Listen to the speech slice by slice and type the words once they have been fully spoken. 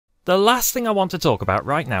The last thing I want to talk about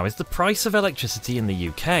right now is the price of electricity in the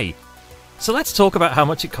UK. So let's talk about how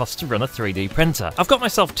much it costs to run a 3D printer. I've got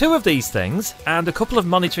myself 2 of these things and a couple of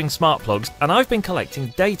monitoring smart plugs, and I've been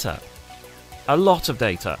collecting data. A lot of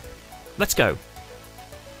data. Let's go.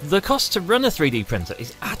 The cost to run a 3D printer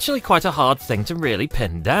is actually quite a hard thing to really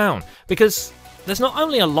pin down, because there's not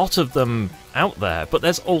only a lot of them out there, but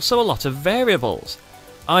there's also a lot of variables.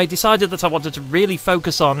 I decided that I wanted to really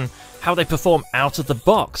focus on how they perform out of the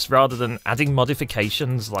box, rather than adding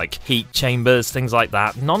modifications like heat chambers, things like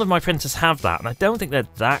that. None of my printers have that, and I don't think they're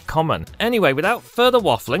that common. Anyway, without further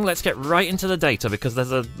waffling, let's get right into the data because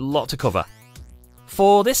there's a lot to cover.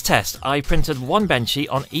 For this test, I printed 1 benchy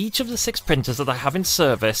on each of the 6 printers that I have in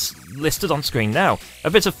service, listed on screen now. A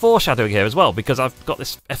bit of foreshadowing here as well, because I've got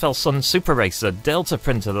this FL Sun Super Racer Delta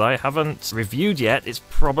printer that I haven't reviewed yet. It's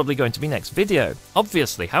probably going to be next video.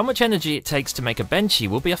 Obviously, how much energy it takes to make a benchy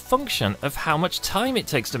will be a function of how much time it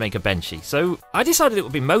takes to make a benchy, so I decided it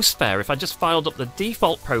would be most fair if I just filed up the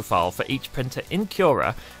default profile for each printer in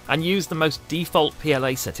Cura and used the most default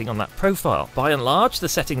PLA setting on that profile. By and large, the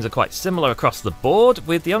settings are quite similar across the board,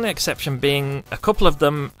 with the only exception being a couple of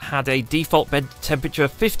them had a default bed temperature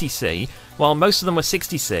of 50°, while most of them were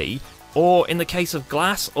 60°, or in the case of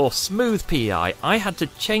glass or smooth PEI, I had to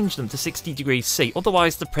change them to 60°C,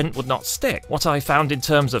 otherwise the print would not stick. What I found in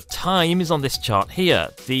terms of time is on this chart here.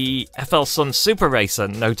 The FL Sun Super Racer,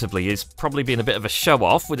 notably, is probably being a bit of a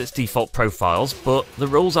show-off with its default profiles, but the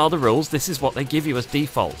rules are the rules. This is what they give you as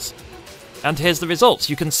defaults. And here's the results.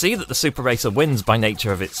 You can see that the Super Racer wins by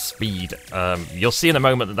nature of its speed. You'll see in a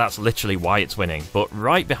moment that that's literally why it's winning, but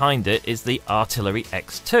right behind it is the Artillery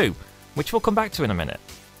X2, which we'll come back to in a minute.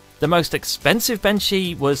 The most expensive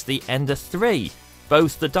benchy was the Ender 3.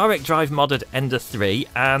 Both the direct drive modded Ender 3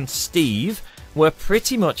 and Steve were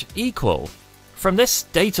pretty much equal. From this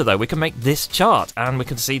data though, we can make this chart and we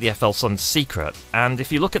can see the FL Sun's secret. And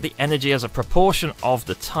if you look at the energy as a proportion of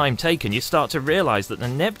the time taken, you start to realise that the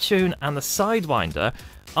Neptune and the Sidewinder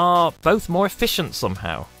are both more efficient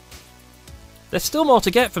somehow. There's still more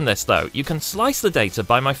to get from this though. You can slice the data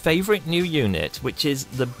by my favourite new unit, which is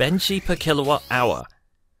the benchy per kilowatt hour.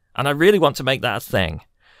 And I really want to make that a thing.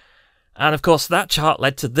 And of course that chart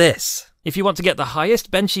led to this. If you want to get the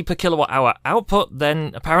highest benchy per kilowatt hour output,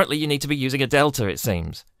 then apparently you need to be using a Delta, it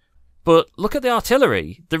seems. But look at the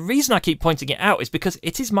Artillery. The reason I keep pointing it out is because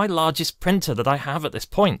it is my largest printer that I have at this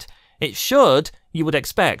point. It should, you would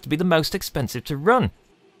expect, be the most expensive to run.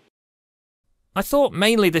 I thought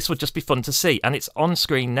mainly this would just be fun to see, and it's on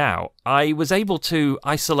screen now. I was able to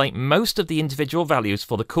isolate most of the individual values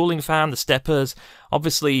for the cooling fan, the steppers.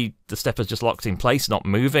 Obviously, the stepper's just locked in place, not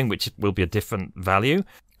moving, which will be a different value,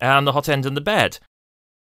 and the hot end and the bed.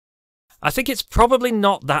 I think it's probably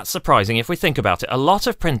not that surprising if we think about it. A lot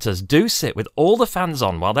of printers do sit with all the fans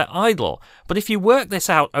on while they're idle, but if you work this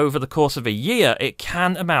out over the course of a year, it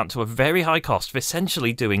can amount to a very high cost for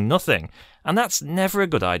essentially doing nothing, and that's never a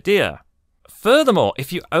good idea. Furthermore,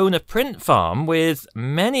 if you own a print farm with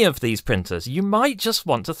many of these printers, you might just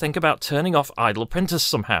want to think about turning off idle printers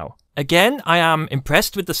somehow. Again, I am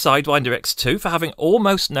impressed with the Sidewinder X2 for having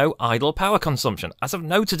almost no idle power consumption. As I've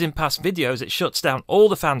noted in past videos, it shuts down all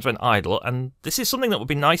the fans when idle, and this is something that would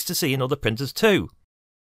be nice to see in other printers too.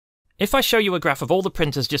 If I show you a graph of all the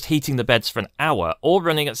printers just heating the beds for an hour, all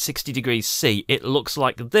running at 60°C, it looks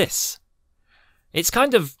like this. It's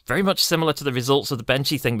kind of very much similar to the results of the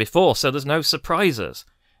benchy thing before, so there's no surprises.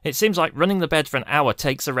 It seems like running the bed for an hour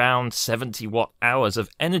takes around 70 watt-hours of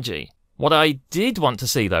energy. What I did want to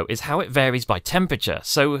see though is how it varies by temperature,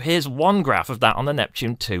 so here's one graph of that on the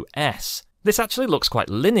Neptune 2S. This actually looks quite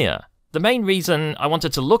linear. The main reason I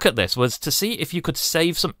wanted to look at this was to see if you could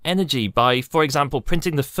save some energy by, for example,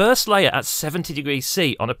 printing the first layer at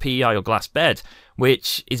 70°C on a PEI or glass bed,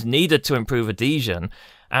 which is needed to improve adhesion,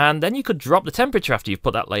 and then you could drop the temperature after you've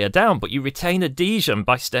put that layer down, but you retain adhesion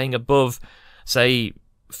by staying above, say,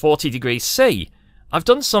 40°C. I've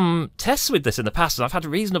done some tests with this in the past and I've had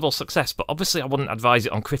reasonable success, but obviously I wouldn't advise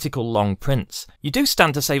it on critical long prints. You do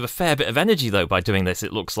stand to save a fair bit of energy though by doing this,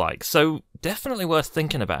 it looks like, so definitely worth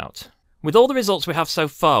thinking about. With all the results we have so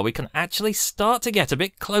far, we can actually start to get a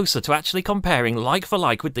bit closer to actually comparing like for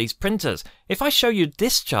like with these printers. If I show you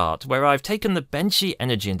this chart, where I've taken the benchy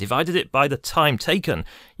energy and divided it by the time taken,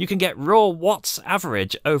 you can get raw watts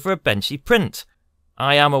average over a benchy print.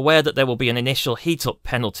 I am aware that there will be an initial heat-up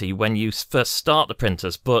penalty when you first start the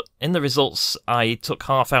printers, but in the results I took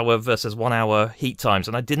half-hour versus 1 hour heat times,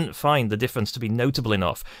 and I didn't find the difference to be notable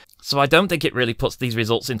enough, so I don't think it really puts these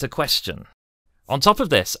results into question. On top of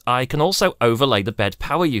this, I can also overlay the bed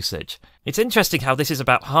power usage. It's interesting how this is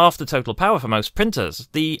about half the total power for most printers.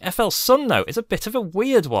 The FL Sun note is a bit of a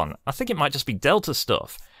weird one. I think it might just be Delta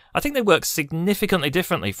stuff. I think they work significantly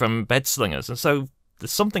differently from bed slingers, and so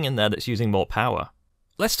there's something in there that's using more power.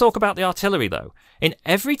 Let's talk about the artillery though. In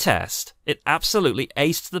every test, it absolutely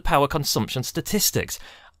aced the power consumption statistics.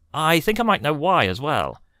 I think I might know why as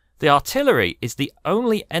well. The artillery is the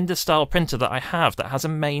only Ender style printer that I have that has a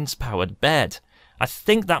mains powered bed. I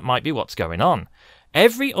think that might be what's going on.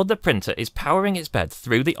 Every other printer is powering its bed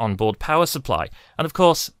through the onboard power supply, and of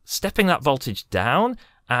course, stepping that voltage down,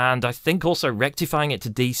 and I think also rectifying it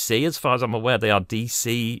to DC, as far as I'm aware they are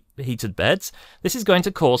DC heated beds, this is going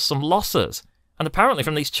to cause some losses. And apparently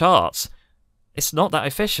from these charts, it's not that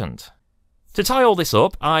efficient. To tie all this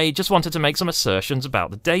up, I just wanted to make some assertions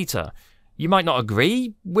about the data. You might not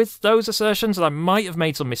agree with those assertions, and I might have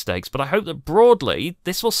made some mistakes, but I hope that broadly,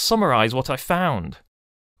 this will summarise what I found.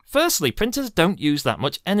 Firstly, printers don't use that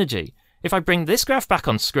much energy. If I bring this graph back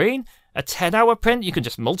on screen, a 10-hour print, you can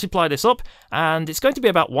just multiply this up, and it's going to be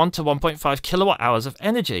about 1 to 1.5 kilowatt hours of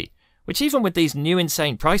energy, which even with these new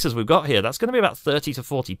insane prices we've got here, that's going to be about 30 to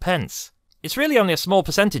 40 pence. It's really only a small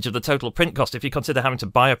percentage of the total print cost if you consider having to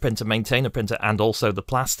buy a printer, maintain a printer, and also the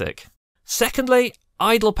plastic. Secondly,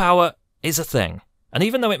 idle power is a thing. And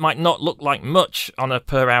even though it might not look like much on a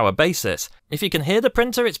per hour basis, if you can hear the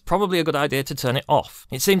printer, it's probably a good idea to turn it off.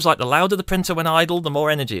 It seems like the louder the printer when idle, the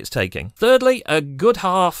more energy it's taking. Thirdly, a good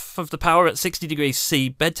half of the power at 60 degrees C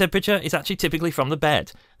bed temperature is actually typically from the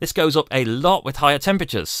bed. This goes up a lot with higher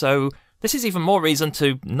temperatures, so this is even more reason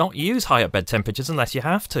to not use higher bed temperatures unless you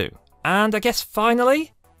have to. And I guess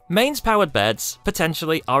finally, mains-powered beds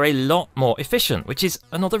potentially are a lot more efficient, which is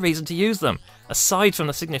another reason to use them, aside from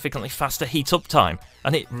the significantly faster heat-up time,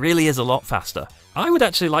 and it really is a lot faster. I would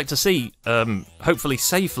actually like to see, hopefully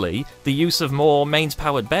safely, the use of more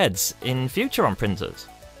mains-powered beds in future on printers.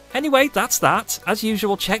 Anyway, that's that. As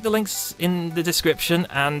usual, check the links in the description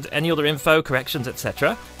and any other info, corrections,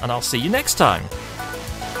 etc., and I'll see you next time.